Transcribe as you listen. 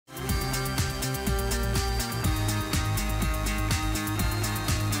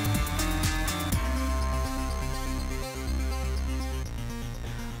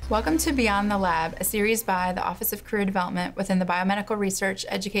Welcome to Beyond the Lab, a series by the Office of Career Development within the Biomedical Research,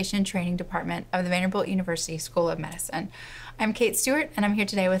 Education, and Training Department of the Vanderbilt University School of Medicine. I'm Kate Stewart, and I'm here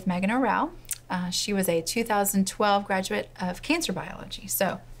today with Meghana Rao. She was a 2012 graduate of cancer biology.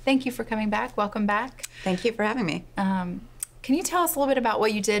 So thank you for coming back. Welcome back. Thank you for having me. Can you tell us a little bit about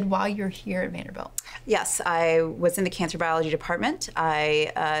what you did while you were here at Vanderbilt? Yes, I was in the cancer biology department.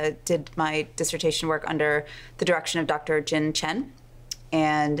 I did my dissertation work under the direction of Dr. Jin Chen.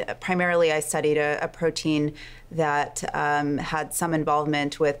 And primarily I studied a protein that had some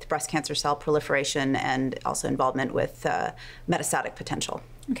involvement with breast cancer cell proliferation and also involvement with metastatic potential.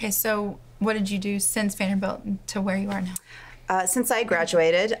 Okay, so what did you do since Vanderbilt to where you are now? Since I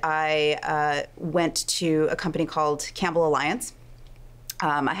graduated, I went to a company called Campbell Alliance.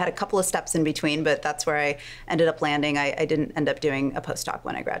 I had a couple of steps in between, but that's where I ended up landing. I didn't end up doing a postdoc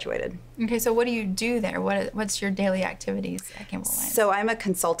when I graduated. Okay, so what do you do there? What's your daily activities at Campbell Alliance? So I'm a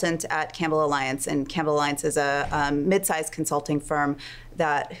consultant at Campbell Alliance, and Campbell Alliance is a mid-sized consulting firm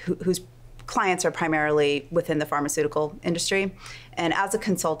whose clients are primarily within the pharmaceutical industry. And as a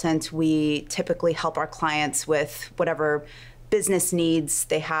consultant, we typically help our clients with whatever business needs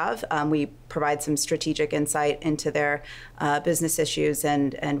they have. We provide some strategic insight into their business issues,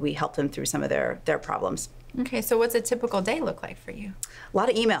 and we help them through some of their problems. Okay, so what's a typical day look like for you? A lot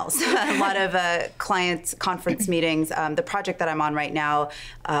of emails, a lot of client conference meetings. The project that I'm on right now,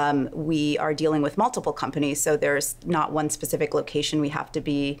 we are dealing with multiple companies, so there's not one specific location. We have to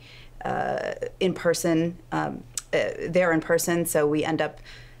be in person, there in person, so we end up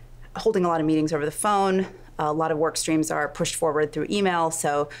holding a lot of meetings over the phone. A lot of work streams are pushed forward through email,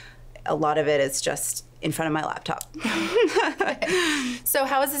 so a lot of it is just in front of my laptop. Okay. So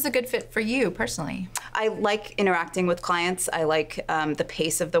how is this a good fit for you personally? I like interacting with clients. I like the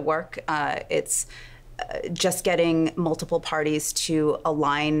pace of the work. It's just getting multiple parties to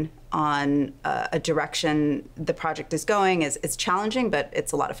align on a direction the project is going is challenging, but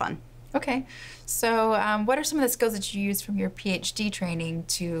it's a lot of fun. Okay, so what are some of the skills that you use from your PhD training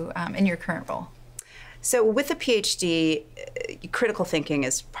to in your current role? So with a PhD, critical thinking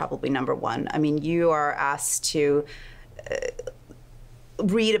is probably number one. I mean, you are asked to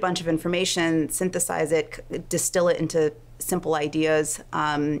read a bunch of information, synthesize it, distill it into simple ideas,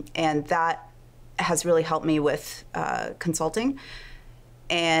 and that has really helped me with consulting.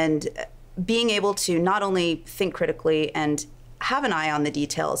 And being able to not only think critically and have an eye on the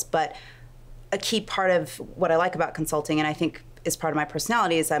details, but a key part of what I like about consulting, and I think is part of my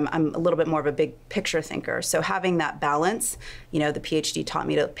personality, is I'm a little bit more of a big picture thinker. So having that balance, you know, the PhD taught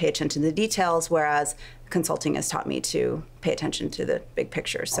me to pay attention to the details, whereas consulting has taught me to pay attention to the big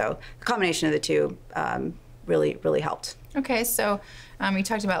picture. So the combination of the two really helped. Okay, so you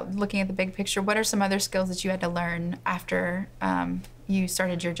talked about looking at the big picture. What are some other skills that you had to learn after you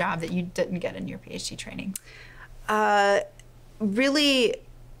started your job that you didn't get in your PhD training? Really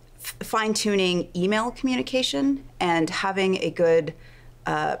fine-tuning email communication and having a good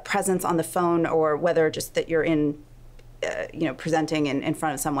presence on the phone, or whether just that you're in, presenting in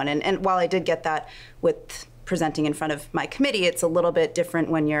front of someone. And while I did get that with presenting in front of my committee, it's a little bit different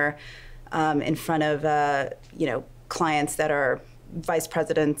when you're in front of, clients that are vice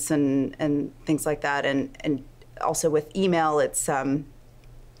presidents and things like that. And also with email, it's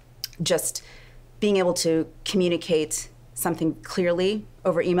just being able to communicate something clearly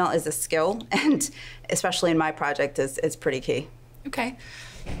over email is a skill, and especially in my project is pretty key. Okay.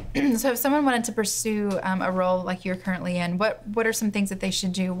 So if someone wanted to pursue a role like you're currently in, what are some things that they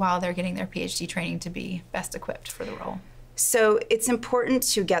should do while they're getting their PhD training to be best equipped for the role? So it's important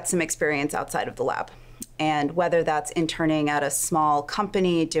to get some experience outside of the lab. And whether that's interning at a small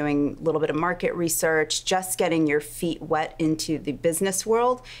company, doing a little bit of market research, just getting your feet wet into the business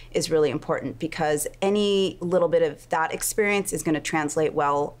world is really important, because any little bit of that experience is going to translate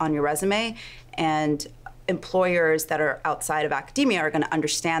well on your resume, and employers that are outside of academia are going to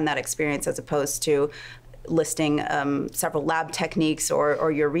understand that experience, as opposed to listing several lab techniques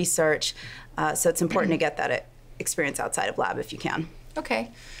or your research. So it's important to get that experience outside of lab if you can. Okay.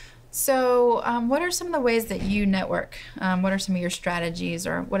 So what are some of the ways that you network? What are some of your strategies,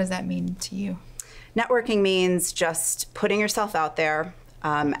 or what does that mean to you? Networking means just putting yourself out there,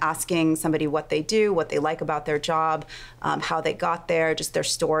 asking somebody what they do, what they like about their job, how they got there, just their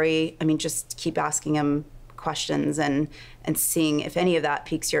story. I mean, just keep asking them questions and seeing if any of that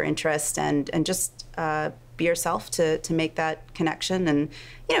piques your interest, and just be yourself to make that connection, and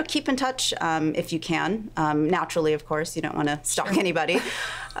keep in touch if you can. Naturally, of course, you don't want to stalk anybody,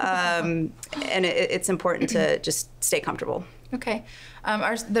 and it's important to just stay comfortable. Okay,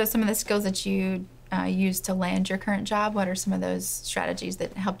 are those some of the skills that you used to land your current job? What are some of those strategies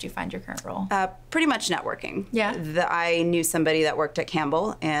that helped you find your current role? Pretty much networking. Yeah. I knew somebody that worked at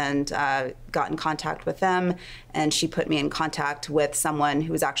Campbell and got in contact with them, and she put me in contact with someone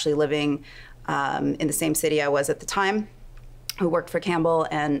who was actually living in the same city I was at the time, who worked for Campbell,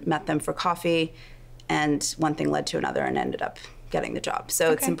 and met them for coffee, and one thing led to another and ended up getting the job.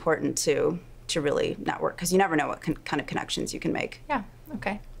 So it's important to really network, because you never know what kind of connections you can make. Yeah,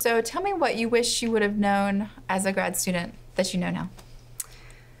 okay. So tell me what you wish you would have known as a grad student that you know now.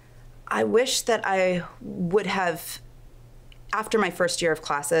 I wish that I would have, after my first year of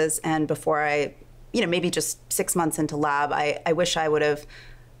classes and before I, maybe just 6 months into lab, I wish I would have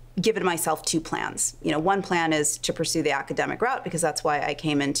given myself 2 plans. One plan is to pursue the academic route, because that's why I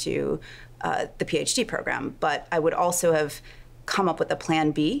came into the PhD program. But I would also have come up with a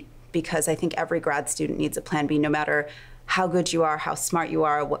plan B, because I think every grad student needs a plan B, no matter how good you are, how smart you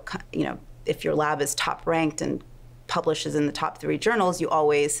are, if your lab is top ranked and publishes in the top 3 journals, you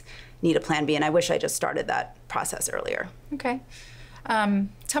always need a plan B. And I wish I just started that process earlier. Okay.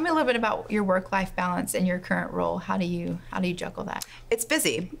 Tell me a little bit about your work-life balance in your current role. How do you juggle that? It's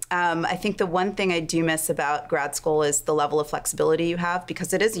busy. I think the one thing I do miss about grad school is the level of flexibility you have,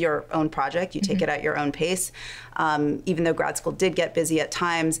 because it is your own project. You take it at your own pace. Even though grad school did get busy at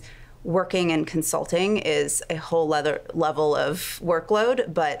times, working and consulting is a whole other level of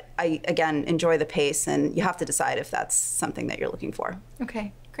workload, but I, again, enjoy the pace, and you have to decide if that's something that you're looking for.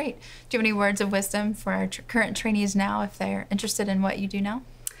 Okay, great. Do you have any words of wisdom for our current trainees now, if they're interested in what you do now?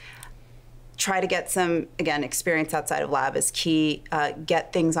 Try to get some, again, experience outside of lab is key.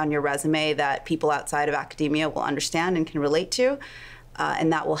 Get things on your resume that people outside of academia will understand and can relate to,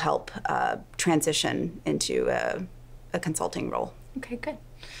 and that will help transition into a consulting role. Okay, good.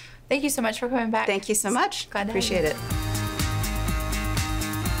 Thank you so much for coming back. Thank you so much. Glad to Appreciate it.